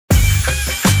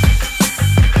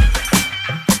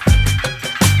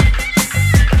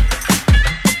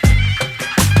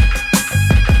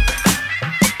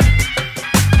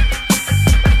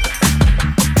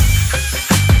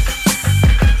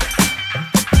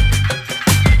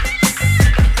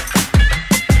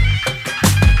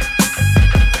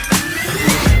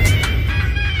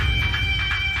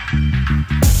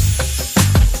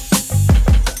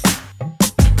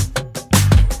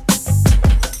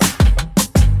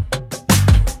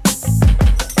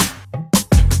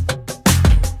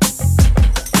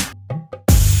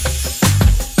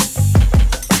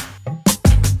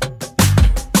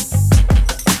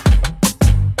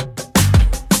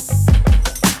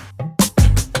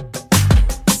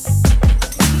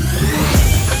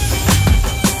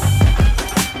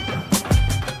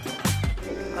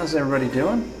everybody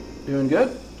doing? Doing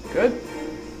good? Good?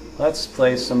 Let's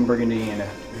play some Brigandine.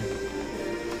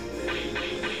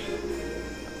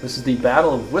 This is the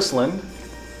Battle of Whislind.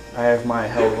 I have my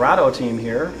Helrado team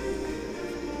here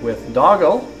with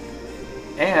Doggle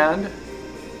and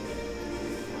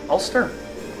Ulster.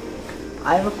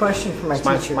 I have a question for my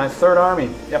teacher. My third army.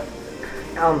 Yep.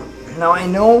 Now I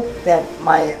know that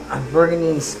my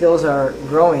Brigandine skills are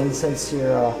growing since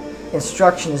your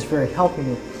instruction is very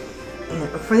helping me.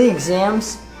 For the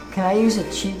exams, can I use a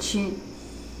cheat sheet?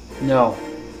 No.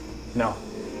 No.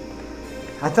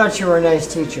 I thought you were a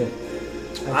nice teacher.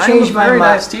 I'm a very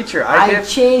nice teacher. I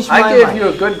gave you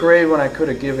a good grade when I could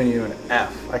have given you an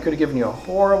F. I could have given you a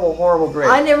horrible, horrible grade.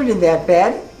 I never did that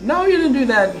bad. No, you didn't do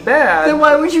that bad. Then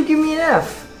why would you give me an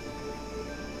F?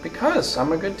 Because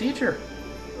I'm a good teacher.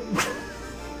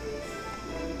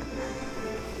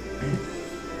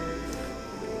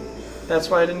 That's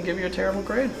why I didn't give you a terrible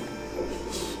grade.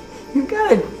 You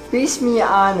gotta base me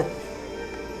on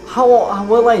how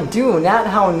well I do, not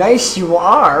how nice you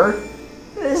are.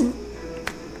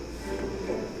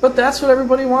 But that's what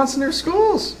everybody wants in their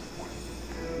schools.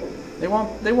 They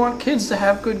want kids to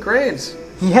have good grades.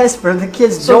 Yes, but the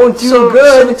kids don't do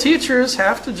good. So the teachers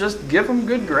have to just give them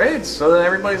good grades, so that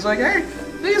everybody's like, hey,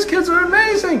 these kids are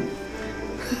amazing.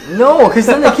 No, because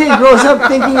then the kid grows up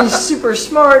thinking he's super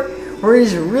smart, where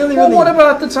he's really. Well, what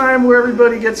about the time where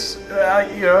everybody gets,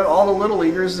 all the little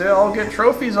leaguers, they all get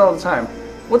trophies all the time?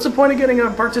 What's the point of getting a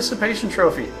participation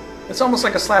trophy? It's almost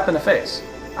like a slap in the face.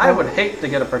 I would hate to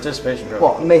get a participation trophy.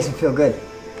 Well, it makes them feel good.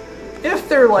 If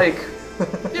they're like,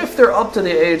 if they're up to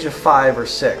the age of 5 or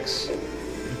 6,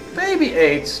 maybe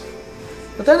 8,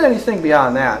 but then anything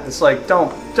beyond that, it's like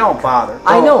don't bother.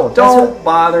 I know. Don't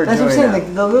bother doing that. That's what I'm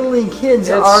saying. The little league kids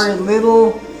are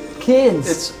little kids.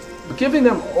 It's giving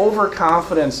them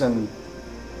overconfidence and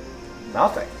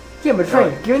nothing. Yeah, but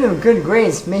Frank, giving them good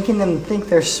grades, making them think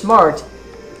they're smart,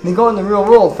 they go in the real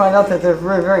world, find out that they're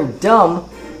very, very dumb.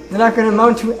 They're not going to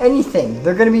amount to anything.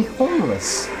 They're going to be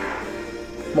homeless,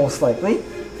 most likely.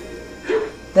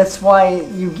 That's why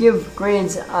you give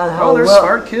grades on how there's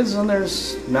smart kids and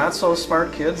there's not so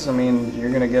smart kids. I mean, you're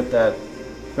going to get that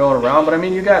going around. But I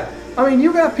mean, you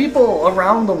got people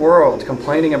around the world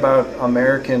complaining about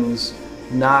Americans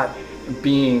not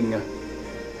being,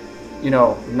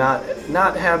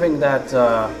 not having that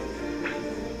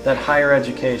that higher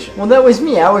education. Well, that was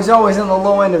me. I was always on the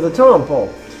low end of the totem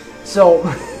pole. So,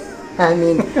 I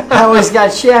mean, I always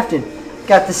got shafted.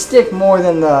 Got the stick more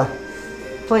than the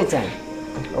playtime.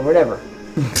 Or whatever.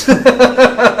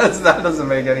 That doesn't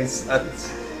make any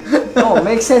sense. No, it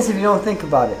makes sense if you don't think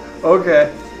about it.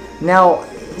 Okay. Now,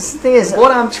 the thing is...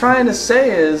 What I'm trying to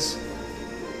say is,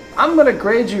 I'm going to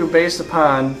grade you based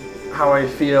upon how I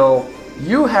feel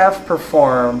you have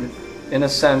performed in a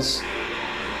sense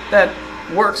that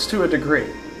works to a degree.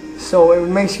 So it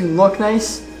makes you look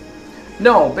nice?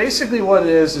 No, basically what it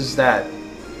is that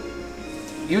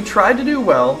you tried to do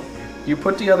well, you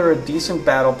put together a decent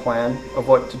battle plan of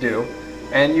what to do,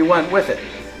 and you went with it.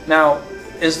 Now,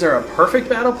 is there a perfect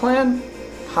battle plan?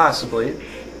 Possibly.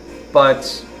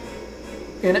 But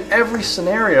in every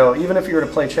scenario, even if you were to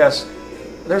play chess,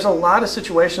 there's a lot of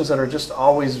situations that are just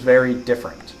always very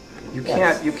different. You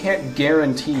can't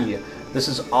guarantee this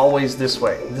is always this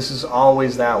way, this is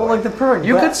always that way. Well, like the perfect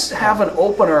you could have an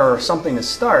opener or something to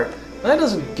start, but that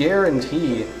doesn't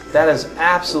guarantee that is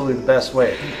absolutely the best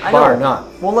way, bar none.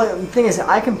 Well, the thing is,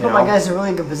 I can put my guys in a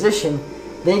really good position.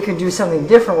 They could do something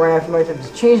different where I might have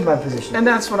to change my position. And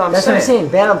that's what I'm saying. That's what I'm saying.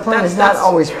 Battle plan is not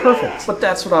always perfect. But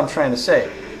that's what I'm trying to say.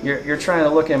 You're trying to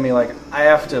look at me like I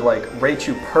have to rate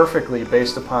you perfectly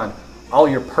based upon all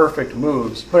your perfect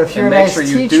moves. But if you're and a nice make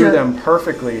sure you do them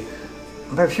perfectly.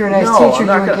 But if you're a nice teacher,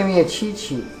 you would give me a cheat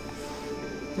sheet.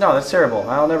 No, that's terrible.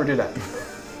 I'll never do that.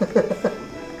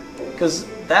 Because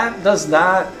that does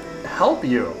not help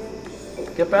you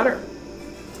get better.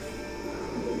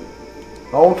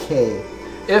 Okay.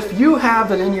 If you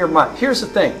have it in your mind, here's the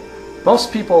thing.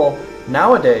 Most people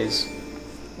nowadays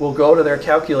will go to their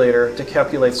calculator to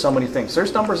calculate so many things.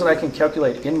 There's numbers that I can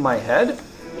calculate in my head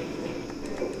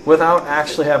without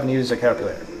actually having to use a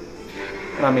calculator.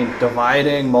 And I mean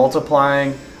dividing,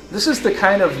 multiplying. This is the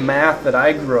kind of math that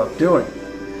I grew up doing.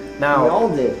 Now, we all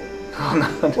did.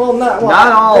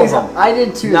 Not all of them. I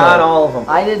did too. Not all of them.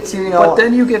 I did too. But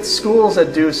then you get schools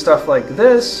that do stuff like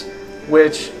this,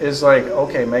 which is like,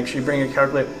 okay, make sure you bring your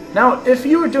calculator. Now, if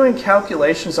you were doing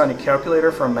calculations on your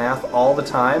calculator for math all the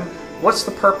time, what's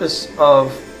the purpose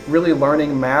of really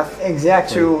learning math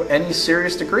Exactly. to any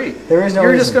serious degree. There is no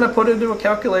You're reason. just going to put it into a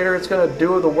calculator. It's going to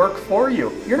do the work for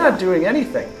you. You're not doing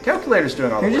anything. The calculator's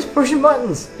doing all the You're work. just pushing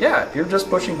buttons. Yeah, you're just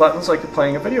pushing buttons like you're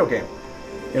playing a video game.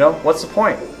 You know, what's the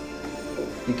point?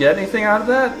 You get anything out of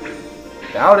that?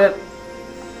 Doubt it.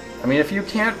 I mean, if you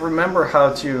can't remember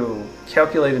how to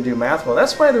calculate and do math well,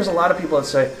 that's why there's a lot of people that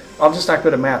say, oh, I'm just not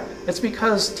good at math. It's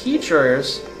because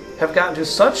teachers have gotten to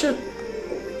such a...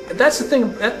 That's the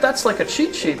thing, that's like a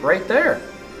cheat sheet right there.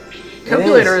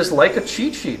 Calculator is like a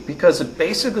cheat sheet because it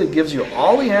basically gives you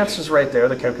all the answers right there.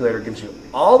 The calculator gives you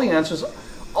all the answers.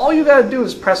 All you got to do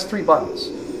is press 3 buttons.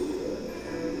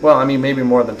 Well, I mean, maybe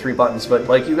more than 3 buttons, but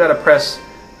like you got to press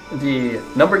the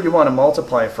number you want to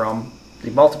multiply from,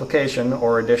 the multiplication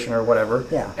or addition or whatever,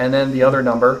 Yeah. and then the other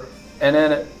number, and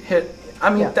then hit. I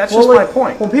mean, Yeah. that's Well, just like, my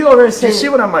point. Well, people are going to say... You see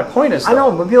what my point is, though? I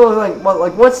know, but people are like, well,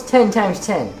 like, what's 10 times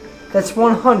 10? That's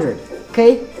 100,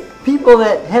 okay? People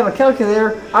that have a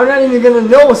calculator are not even going to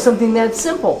know something that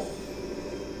simple.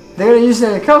 They're going to use it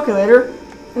in a calculator,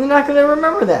 and they're not going to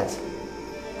remember that.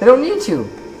 They don't need to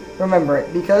remember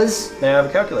it because They have a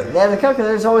calculator. the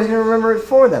calculator is always going to remember it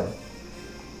for them.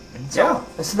 Yeah.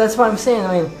 So that's what I'm saying.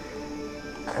 I mean,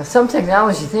 some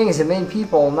technology things have made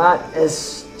people not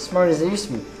as smart as they used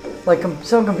to be. Like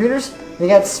some computers, they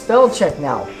got spell check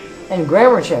now and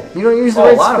grammar check. You don't use the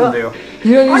right a lot spell. of them do.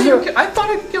 You don't use I thought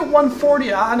I could get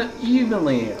 140 on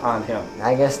evenly on him.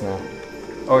 I guess not.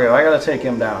 Okay, well, I gotta take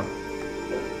him down.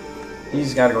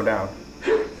 He's gotta go down.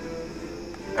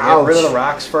 I get rid of the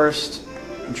rocks first.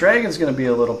 The dragon's gonna be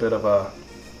a little bit of a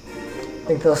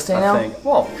Think they'll stay now? thing.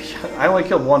 Well, I only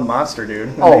killed one monster,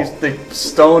 dude. Oh. They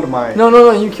stoned my...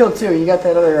 No, you killed 2. You got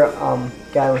that other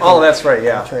guy with Oh, the that's right,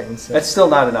 yeah. Tritons, so. That's still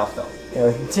not enough, though. Yeah,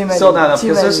 the team Still not enough,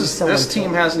 because someone this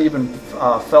team hasn't even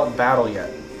felt battle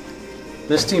yet.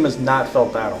 This team has not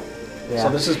felt battle. Yeah. So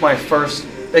this is my first,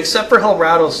 except for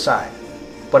Helrado's side.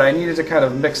 But I needed to kind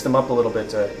of mix them up a little bit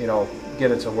to, you know,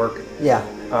 get it to work. Yeah.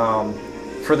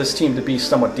 For this team to be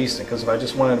somewhat decent, because if I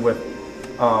just went in with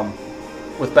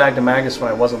Bagdamagus when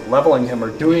I wasn't leveling him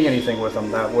or doing anything with him,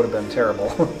 that would have been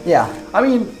terrible. Yeah. I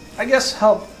mean, I guess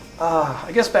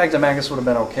Bagdamagus would have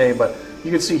been okay, but you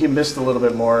could see he missed a little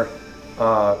bit more.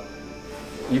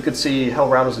 You could see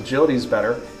Helrado's agility is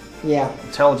better, Yeah.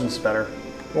 intelligence is better.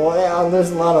 Well, yeah, there's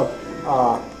a lot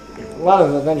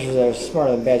of adventures that are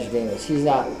smarter than Brigandine. He's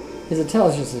not. His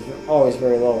intelligence is always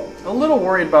very low. A little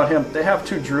worried about him. They have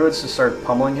 2 druids to start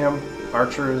pummeling him.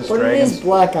 Archers, But dragons. it is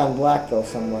black on black though,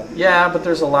 somewhat. Yeah, but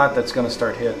there's a lot that's going to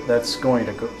start that's going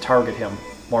to target him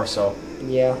more so.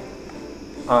 Yeah.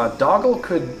 Doggle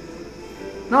could...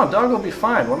 No, Doggle will be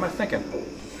fine. What am I thinking?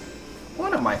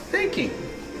 What am I thinking?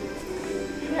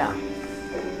 Yeah.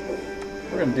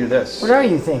 We're going to do this. What are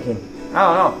you thinking?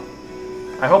 I don't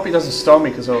know. I hope he doesn't stone me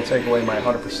because it'll take away my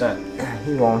 100%.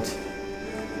 He won't.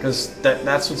 Because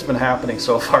that's what's been happening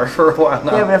so far for a while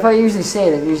now. Yeah, but if I usually say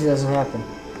it, it usually doesn't happen.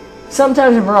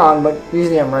 Sometimes I'm wrong, but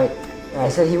usually I'm right. And I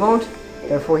said he won't,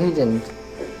 therefore he didn't.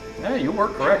 Yeah, you were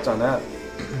correct on that.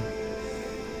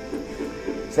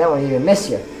 So that one even missed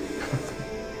you.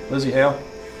 Lizzie Hale?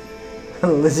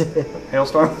 Lizzie.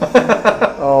 Hailstorm?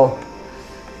 Oh.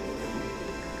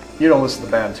 You don't listen to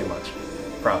the band too much.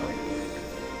 Probably.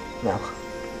 No.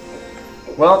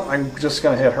 Well, I'm just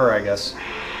going to hit her, I guess.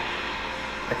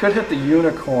 I could hit the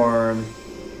unicorn.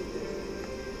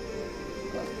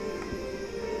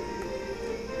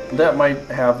 That might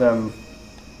have them...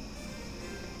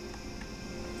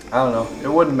 I don't know.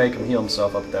 It wouldn't make him heal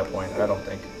himself up at that point, I don't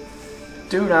think.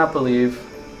 Do not believe.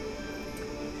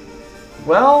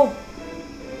 Well,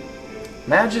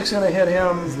 magic's gonna hit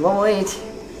him. He's level 8.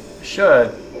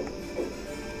 Should.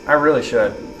 I really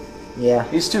should. Yeah.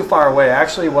 He's too far away.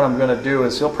 Actually, what I'm gonna do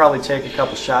is he'll probably take a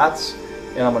couple shots,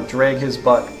 and I'm gonna drag his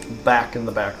butt back in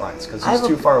the back lines, because he's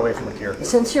too far away from the cure.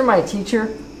 Since you're my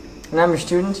teacher, and I'm your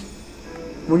student,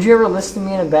 would you ever listen to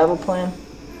me in a battle plan?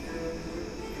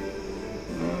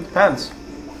 Depends.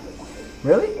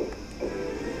 Really?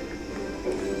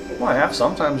 Well, I have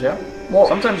sometimes, yeah. Well,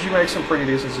 sometimes you make some pretty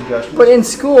decent suggestions. But in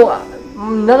school,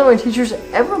 none of my teachers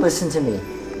ever listened to me.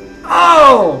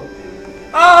 Oh!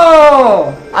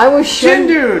 Oh! I was shunned.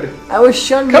 Dude! I was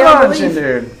shunned Come beyond on, belief.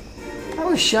 Dude! I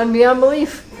was shunned beyond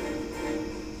belief.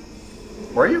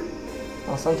 Were you?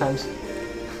 Well, sometimes.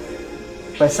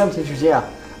 By some teachers, yeah,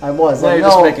 I was.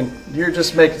 No, And you're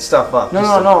just making stuff up.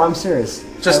 No, I'm serious.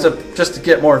 Just to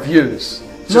get more views.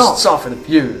 Just soften the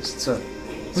views. That's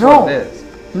what it is.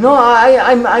 No,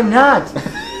 I'm not.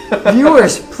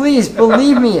 Viewers, please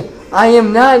believe me. I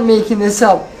am not making this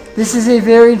up. This is a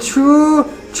very true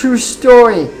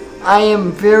story. I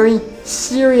am very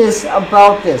serious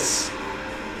about this.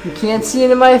 You can't see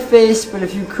it in my face, but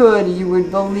if you could, you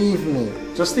would believe me.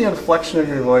 Just the inflection of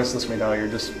your voice lets me know you're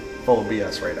just full of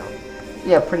BS right now.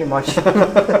 Yeah, pretty much.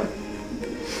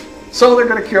 So they're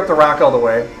going to queue up the rock all the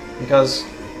way because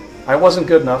I wasn't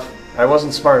good enough. I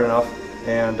wasn't smart enough.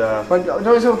 And but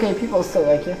those okay people still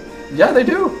like you. yeah, they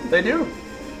do. They do.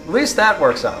 At least that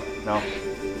works out. No.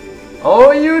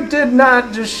 Oh, you did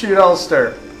not just shoot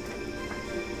Ulster.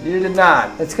 You did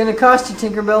not. It's gonna cost you,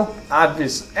 Tinkerbell.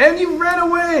 Obvious. And you ran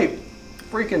away.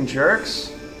 Freaking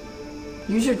jerks.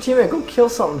 Use your teammate. Go kill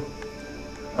something.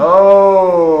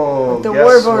 Oh, Like the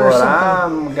guess Warboard or what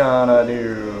something. I'm gonna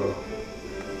do.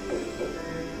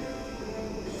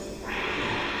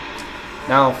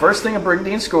 Now, first thing in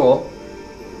Brigandine School,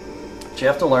 what you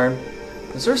have to learn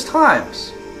is there's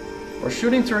times where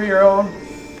shooting through your own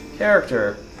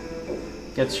character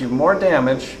gets you more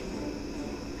damage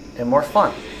and more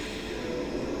fun.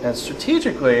 And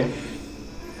strategically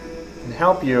can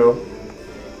help you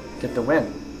get the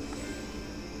win.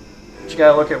 But you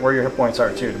gotta look at where your hit points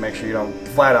are too to make sure you don't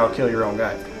flat out kill your own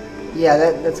guy. Yeah,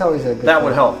 that's always a good That thing.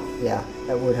 would help. Yeah,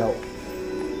 that would help.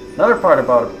 Another part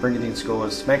about a Brigandine School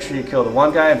is make sure you kill the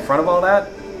one guy in front of all that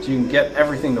so you can get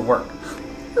everything to work.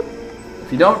 If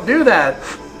you don't do that,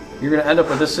 you're going to end up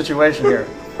with this situation here.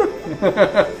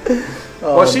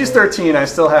 Well, she's 13. I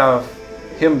still have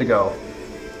him to go.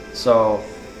 So,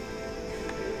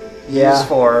 Yeah. he's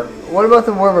 4. What about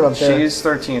the Warboard up there? She's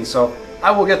 13. So,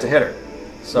 I will get to hit her.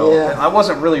 So, Yeah. I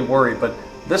wasn't really worried, but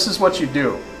this is what you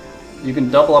do. You can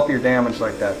double up your damage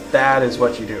like that. That is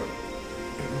what you do.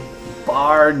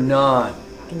 Bar none.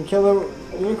 Can you kill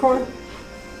the unicorn?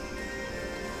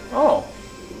 Oh,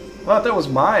 I thought that was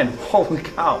mine. Holy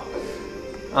cow.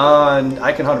 And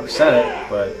I can 100% it,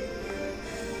 but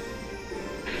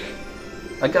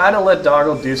I gotta let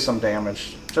Doggle do some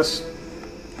damage. Just,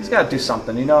 he's gotta do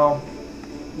something, you know?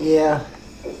 Yeah.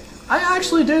 I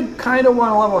actually did kind of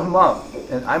want to level him up.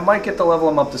 And I might get to level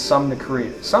him up to some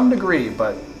degree,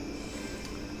 but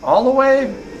all the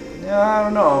way? Yeah, I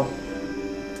don't know.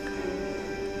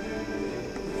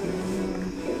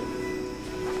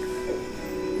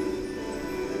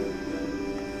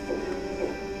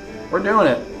 We're doing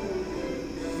it.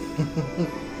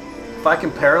 If I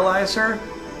can paralyze her,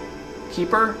 keep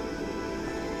her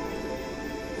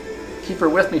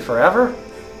with me forever?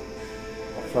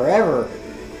 Forever.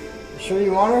 You sure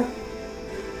you want her?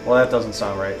 Well, that doesn't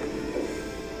sound right.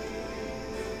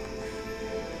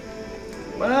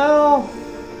 Well,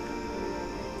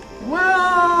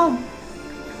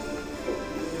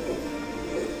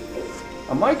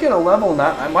 I might get a level,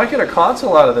 I might get a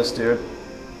console out of this dude.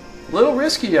 Little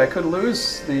risky. I could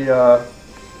lose the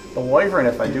wyvern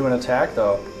if I do an attack,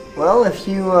 though. Well, if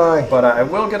you But I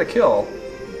will get a kill.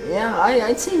 yeah,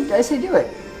 I'd say do it.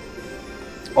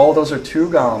 Oh, those are 2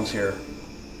 golems here.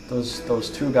 Those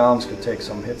 2 golems could take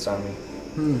some hits on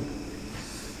me.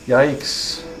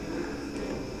 Yikes!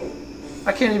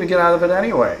 I can't even get out of it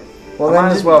anyway. Well, I then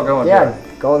might as well go and do yeah,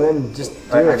 it. go then. Just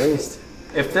do it at least.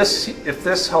 If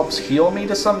this helps heal me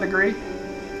to some degree,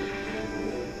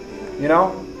 you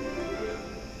know.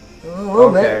 A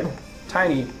little bit.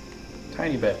 Tiny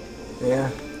bit. Yeah.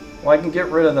 Well, I can get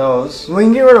rid of those. We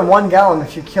can get rid of 1 golem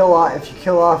if you kill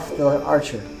off the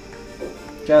archer.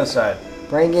 Genocide.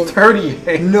 Brigandine.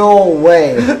 38. No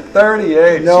way.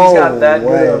 38. No She's got that way.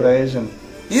 good of evasion.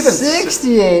 Even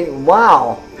 68.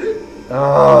 Wow.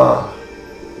 Oh.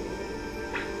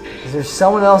 Is there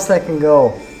someone else that can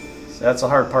go? That's the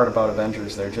hard part about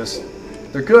Avengers. They're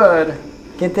good,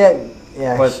 Get that.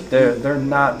 Yeah. but they're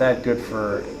not that good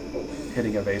for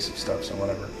hitting evasive stuff. So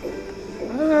whatever.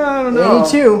 I don't know.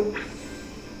 82.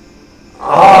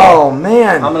 Oh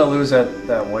man. I'm gonna lose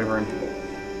that wyvern.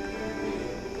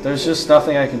 There's just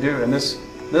nothing I can do, and this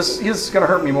is gonna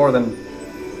hurt me more than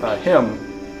him.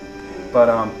 But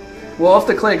well, if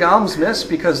the clay golems miss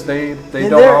because they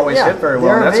don't always hit very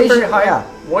well, and that's a very high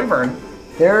wyvern.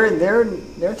 Their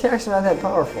attacks are not that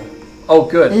powerful. Oh,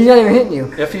 good. He's not even hitting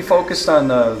you. If he focused on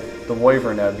the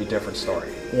wyvern, that'd be a different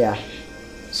story. Yeah.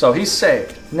 So he's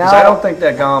saved. Now, Because I don't think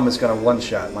that golem is going to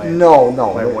one-shot my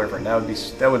wyvern.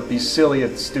 That would be silly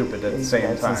and stupid at the same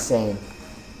time. That's insane.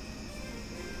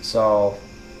 So,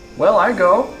 well, I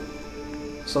go.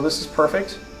 So this is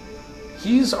perfect.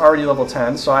 He's already level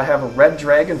 10, so I have a red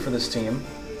dragon for this team.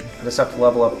 I just have to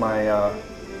level up my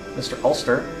Mr.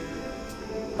 Ulster.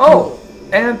 Oh,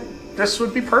 and this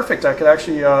would be perfect. I could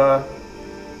actually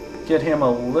get him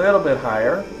a little bit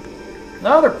higher.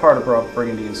 Another part of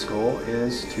Brigandine School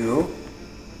is to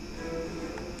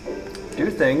do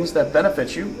things that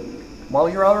benefit you while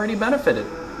you're already benefited.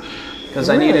 Because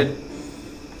I needed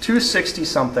 260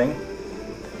 something.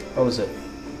 What was it?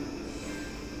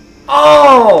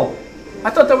 Oh! I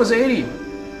thought that was 80.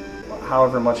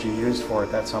 However much you used for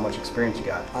it, that's how much experience you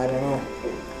got. I don't know.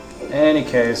 In any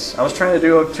case, I was trying to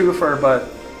do a twofer, but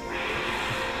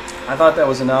I thought that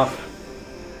was enough.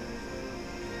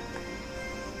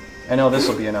 I know this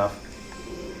will be enough.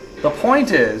 The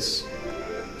point is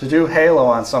to do Halo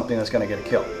on something that's going to get a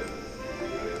kill.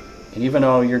 And even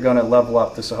though you're going to level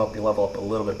up, this will help you level up a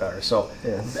little bit better. So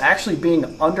Yes. actually being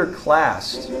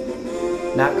underclassed,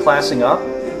 not classing up,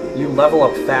 you level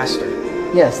up faster.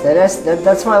 Yes,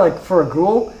 that's why, like, for a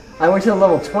ghoul, I went to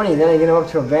level 20, then I get him up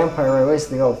to a vampire right away so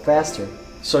they go faster.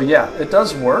 So yeah, it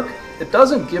does work. It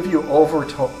doesn't give you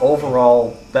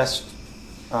overall best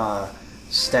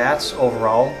stats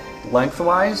overall,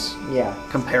 lengthwise, Yeah.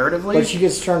 comparatively. But you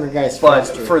get stronger guys But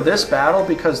faster. for this battle,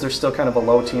 because they're still kind of a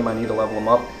low team, I need to level them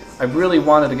up. I really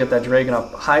wanted to get that dragon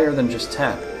up higher than just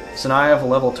 10. So now I have a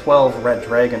level 12 red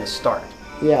dragon to start.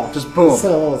 Yeah. Just boom.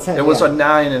 Instead of level 10, It was yeah. a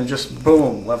 9 and just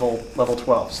boom, level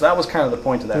 12. So that was kind of the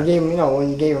point of You that. gave him,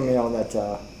 you gave him, that,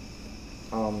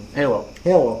 Halo.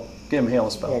 Halo. Give him Halo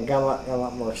spell. Yeah, got a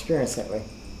lot more experience that way.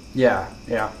 Yeah,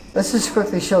 yeah. Let's just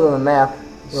quickly show them the map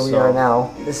where we So- are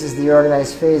now. This is the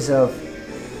organized phase of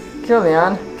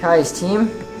Leon, Kai's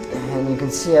team. And you can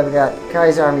see I've got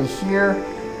Kai's army here.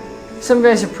 Some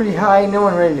guys are pretty high, no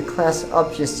one ready to class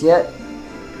up just yet.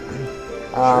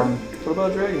 What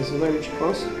about dragons? Is that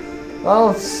close?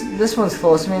 Well, this one's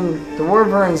close. I mean, the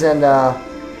Warburns and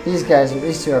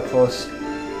these two are close.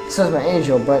 So is my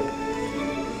angel, but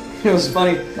It was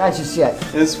funny. not just yet.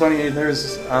 It's funny.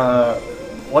 There's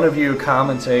one of you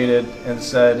commentated and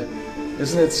said,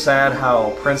 "Isn't it sad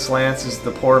how Prince Lance is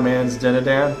the poor man's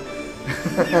Dinadan?"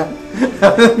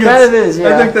 Kind of is,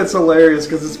 yeah. I think that's hilarious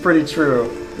because it's pretty true.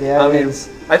 Yeah, I it mean, is.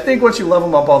 I think once you level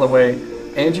him up all the way,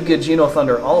 and you get Geno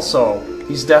Thunder also,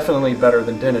 he's definitely better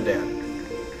than Dinadan.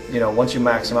 You know, once you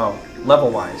max him out,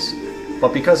 level-wise.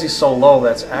 But because he's so low,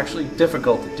 that's actually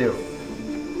difficult to do.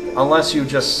 Unless you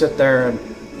just sit there and,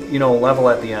 level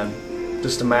at the end,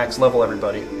 just to max level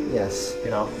everybody, Yes.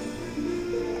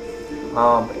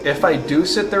 If I do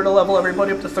sit there to level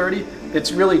everybody up to 30,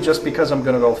 it's really just because I'm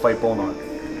going to go fight Bullnog.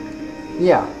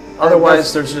 Yeah.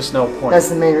 Otherwise, there's just no point. That's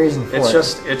the main reason for It's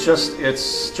it.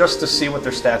 just to see what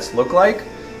their stats look like,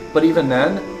 but even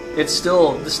then, it's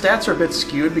still the stats are a bit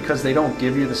skewed because they don't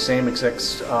give you the same exact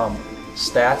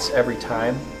stats every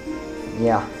time.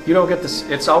 Yeah. You don't get this.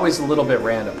 It's always a little bit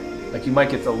random. Like you might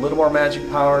get a little more magic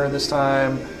power this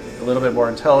time, a little bit more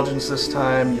intelligence this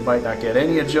time. You might not get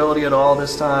any agility at all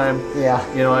this time. Yeah.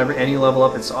 Any level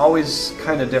up, it's always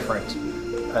kind of different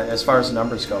as far as the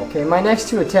numbers go. Okay, my next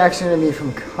two attacks are going to be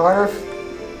from Cardiff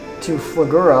to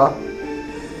Flagura,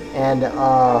 and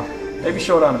Maybe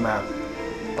show it on the map.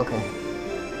 okay.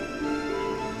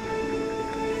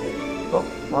 Oh,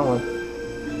 wrong one.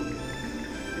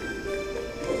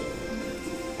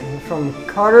 And from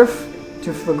Cardiff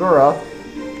to Flagura,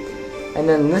 and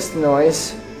then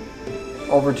Lyonesse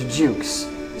over to Jukes.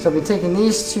 So I'll be taking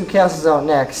these two castles out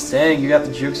next. Dang, you got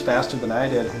the jukes faster than I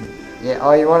did. Yeah,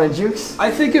 oh, you want a Jukes? I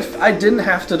think if I didn't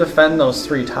have to defend those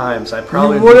 3 times, I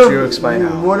probably You would be would've- jukes by you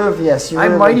now. would have, yes. You I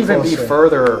would've might been even be closer.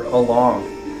 further along.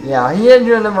 Yeah, he had to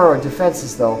do a number of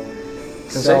defenses though.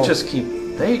 Because So, they just keep...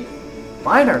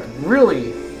 Beinart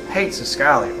really hates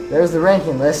Escalio. there's the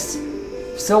ranking list.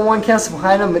 Still one castle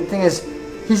behind him, but the thing is,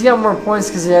 he's got more points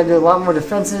because he had to do a lot more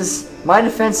defenses. My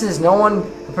defenses, no one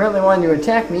apparently wanted to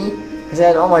attack me because I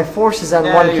had all my forces on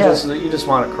one castle. you just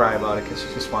want to cry about it because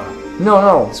you just want to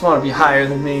No. be higher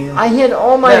than me. I had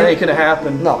all my... That ain't gonna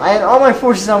happen. No, I had all my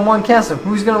forces on one castle.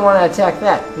 Who's going to want to attack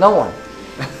that? No one.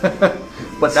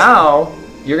 But now,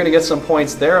 you're gonna get some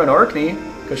points there on Orkney,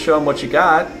 because show him what you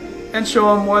got, and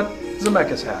show him what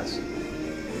Zemeckis has.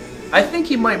 I think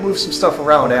he might move some stuff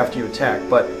around after you attack,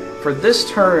 but for this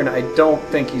turn, I don't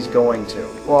think he's going to.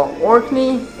 Well,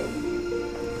 Orkney...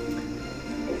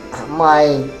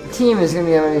 My team is going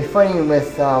to be fighting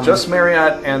with... Just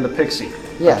Marriott and the Pixie.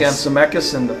 Yes. Against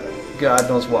Zemeckis and God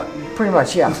knows what. Pretty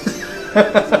much, yeah.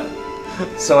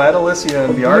 So Adelicia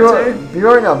and Biarte?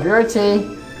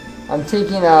 Biarte. I'm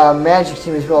taking a magic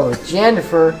team as well with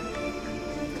Jandifer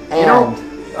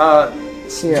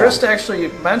and Sierra. Dryst actually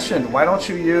mentioned, why don't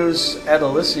you use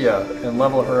Adelicia and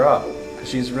level her up? Because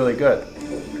she's really good.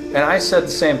 And I said the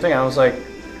same thing. I was like,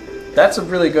 that's a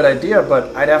really good idea,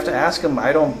 but I'd have to ask him.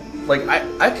 I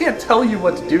can't tell you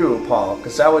what to do, Paul,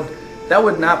 because that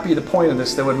would not be the point of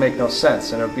this. That would make no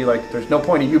sense. And it would be like, there's no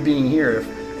point of you being here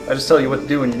if I just tell you what to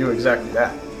do and you do exactly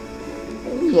that.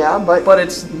 Yeah, but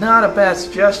it's not a bad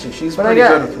suggestion. She's But pretty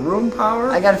good with room power.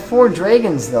 I got 4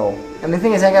 dragons though, and the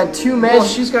thing is, I got 2 magic. Well,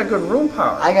 she's got good room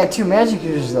power. I got 2 magic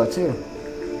users though too.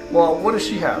 Well, what does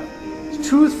she have?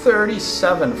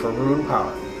 237 for rune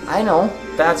power. I know.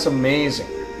 That's amazing.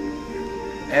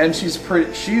 And she's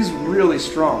really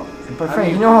strong. But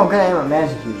Frank, you know how good I am at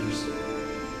magic users.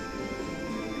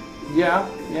 Yeah.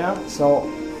 So,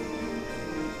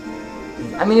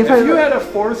 I mean, if you had a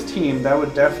 4th team, that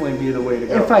would definitely be the way to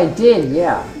go. If I did,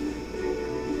 yeah.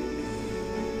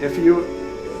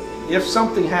 If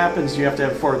something happens, you have to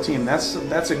have a 4th team. That's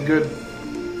a good.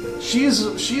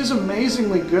 She's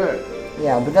amazingly good.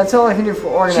 Yeah, but that's all I can do for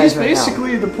organizing. She's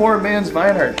basically the poor man's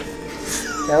Vinehard.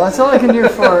 Yeah, that's all I can do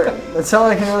for. That's all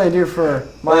I can really do for.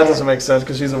 Well, that doesn't make sense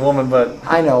because she's a woman, but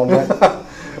I know, but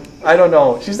I don't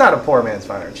know. She's not a poor man's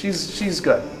Vinehard. She's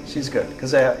good. She's good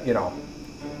because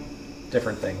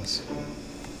different things.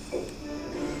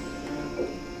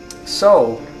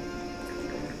 So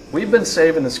we've been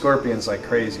saving the scorpions like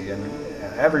crazy, and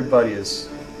everybody is.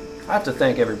 I have to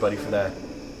thank everybody for that.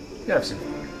 You guys have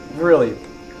really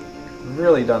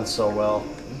done so well.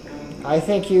 I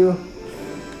thank you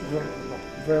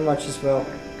very much as well.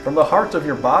 From the heart of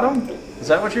your bottom? Is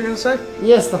that what you're going to say?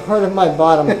 Yes, the heart of my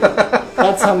bottom.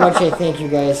 That's how much I thank you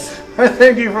guys. I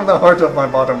thank you from the heart of my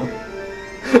bottom.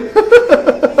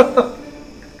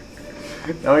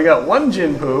 Now we got 1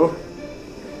 Jinpoo.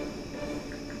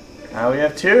 Now we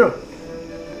have 2.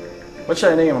 What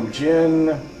should I name him?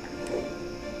 Jin.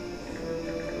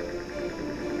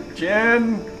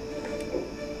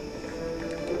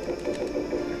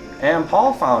 And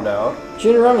Paul found out.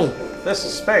 Gin Rummy. This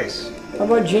is space. How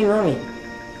about Gin Rummy?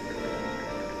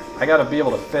 I gotta be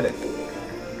able to fit it.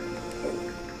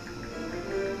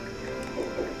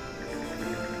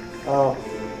 Oh.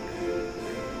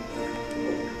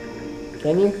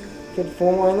 Can you fit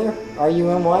 4 more in there?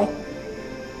 R-U-M-Y?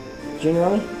 Gin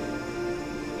Rummy?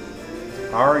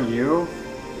 R-U?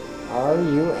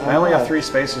 R-U-M-Y. I only have 3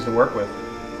 spaces to work with.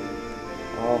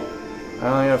 Oh. I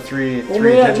only have 3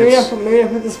 maybe digits. Maybe I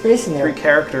put the space in there. 3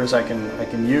 characters I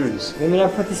can use. Maybe I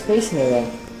put the space in there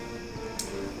then.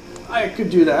 I could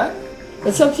do that.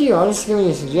 It's up to you. I'm just giving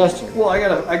you a suggestion. Well, I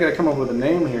gotta come up with a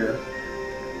name here.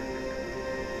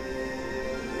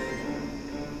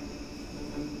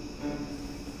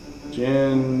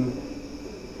 Jin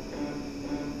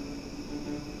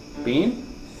Bean?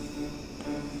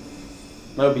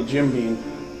 That would be Jim Bean.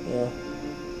 Yeah.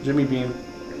 Jimmy Bean.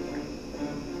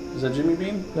 Is that Jimmy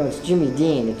Bean? No, it's Jimmy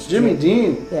Dean. It's Jimmy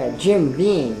Dean. Yeah, Jim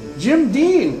Bean. Jim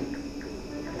Dean.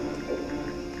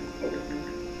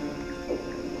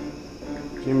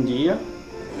 Jim Dia?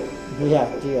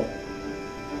 Yeah, Dia.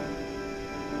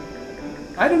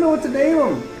 I don't know what to name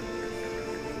him.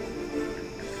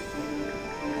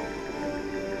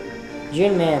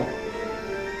 Gin Man.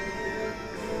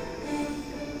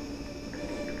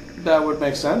 That would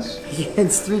make sense.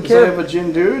 It's 3 Because I have characters. a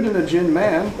Jin Dude and a Jin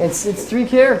Man. It's 3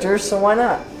 characters, so why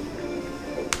not?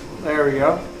 There we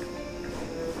go.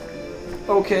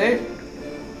 Okay.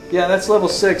 Yeah, that's level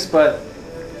 6, but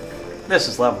this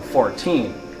is level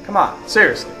 14. Come on,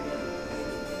 seriously.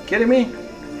 Kidding me?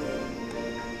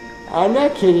 I'm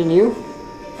not kidding you.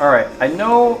 Alright, I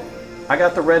know I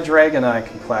got the Red Dragon I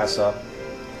can class up.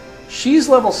 She's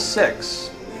level 6.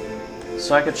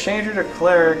 So I could change her to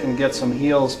Cleric and get some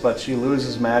heals, but she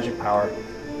loses magic power.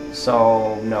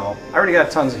 So, no. I already got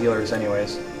tons of healers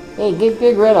anyways. Hey, get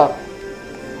Big Red up.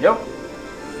 Yep.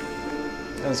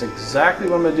 That's exactly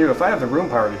what I'm going to do, if I have the room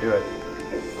power to do it.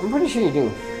 I'm pretty sure you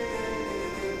do.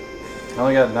 I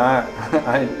only got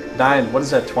 9. What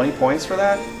is that, 20 points for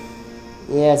that?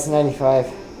 Yeah, it's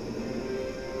 95.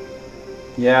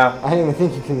 Yeah. I don't even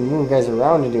think you can move guys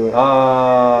around to do it.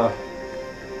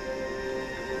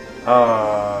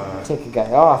 Take a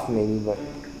guy off maybe, but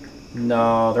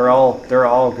no, they're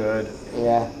all good.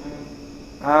 yeah.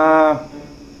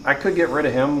 I could get rid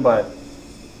of him, but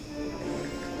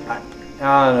I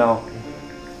don't know.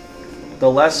 The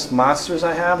less monsters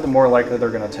I have, the more likely they're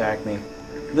going to attack me.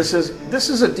 This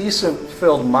is a decent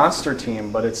filled monster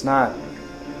team, but it's not.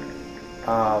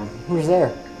 Who's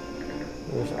there?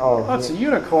 Oh, it's a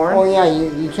unicorn. Oh yeah,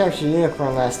 you captured a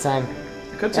unicorn last time.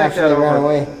 Could take After that they over. ran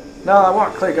away. No, I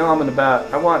want Clay Gom in the battle.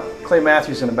 I want Clay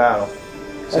Matthews in the battle.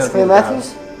 That's Clay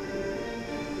Matthews?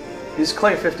 He's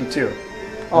Clay 52.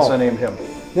 That's Oh. what I named him.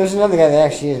 There's another guy that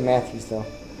actually is Matthews though.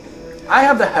 I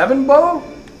have the Heaven Bow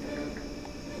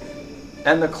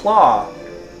and the Claw.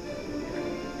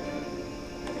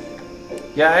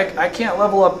 Yeah, I can't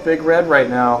level up Big Red right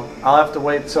now. I'll have to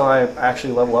wait till I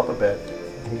actually level up a bit.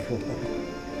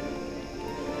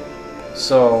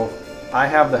 So, I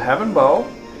have the Heaven Bow.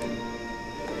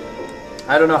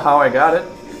 I don't know how I got it.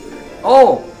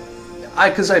 Oh!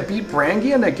 Because I beat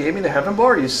Brangy and they gave me the Heaven Bow?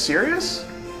 Are you serious?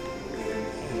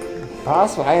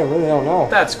 Possible, I really don't know.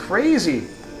 That's crazy.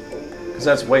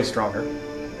 Because that's way stronger.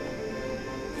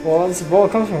 Well, this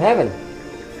bullet comes from heaven.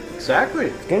 Exactly.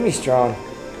 It's gonna be strong.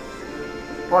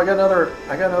 Oh, I got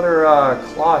another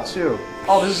claw too.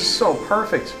 Oh, this is so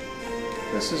perfect.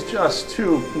 This is just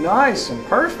too nice and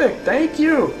perfect. Thank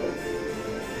you.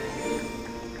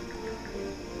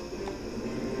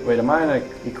 Wait, am I in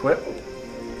a equip?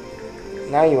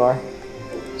 Now you are.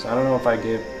 So I don't know if I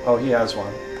gave... Oh, he has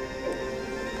one.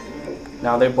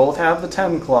 Now they both have the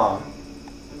 10 claw.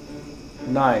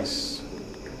 Nice.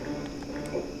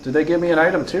 Did they give me an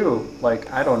item too?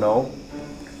 Like, I don't know.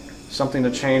 Something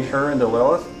to change her into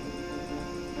Lilith?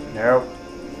 Nope.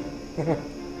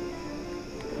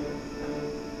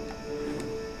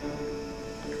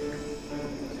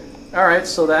 Alright,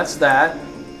 so that's that.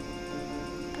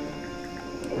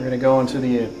 We're going to go into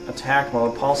the attack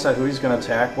mode. Paul said who he's going to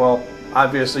attack. Well,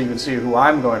 obviously you can see who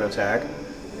I'm going to attack.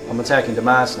 I'm attacking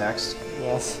Damas next.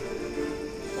 Yes.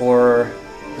 Or...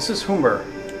 This is Humber.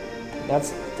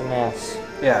 That's Damas.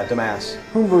 Yeah, Damas.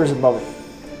 Humber is above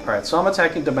it. Alright, so I'm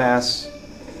attacking Damas.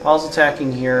 Paul's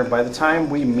attacking here. By the time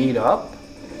we meet up,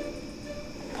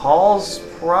 Paul's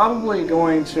probably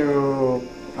going to...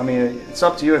 I mean, it's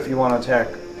up to you if you want to attack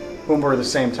Humber the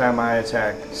same time I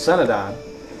attack Cenodon.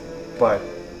 But...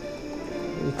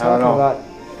 You're talking about...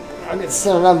 I'll get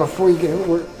Cenodon before you get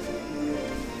Humber.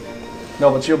 No,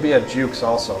 but you'll be at Jukes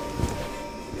also.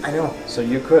 I know. So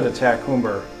you could attack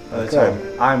Humber by the time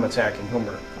I'm attacking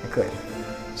Humber. I could.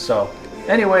 So,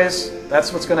 anyways,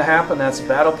 that's what's going to happen. That's the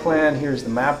battle plan. Here's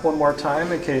the map one more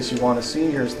time in case you want to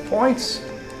see. Here's the points.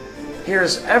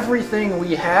 Here's everything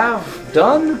we have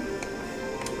done.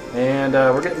 And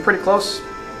we're getting pretty close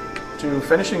to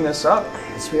finishing this up.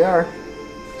 Yes, we are.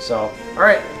 So,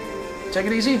 alright. Take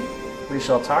it easy. We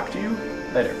shall talk to you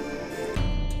later.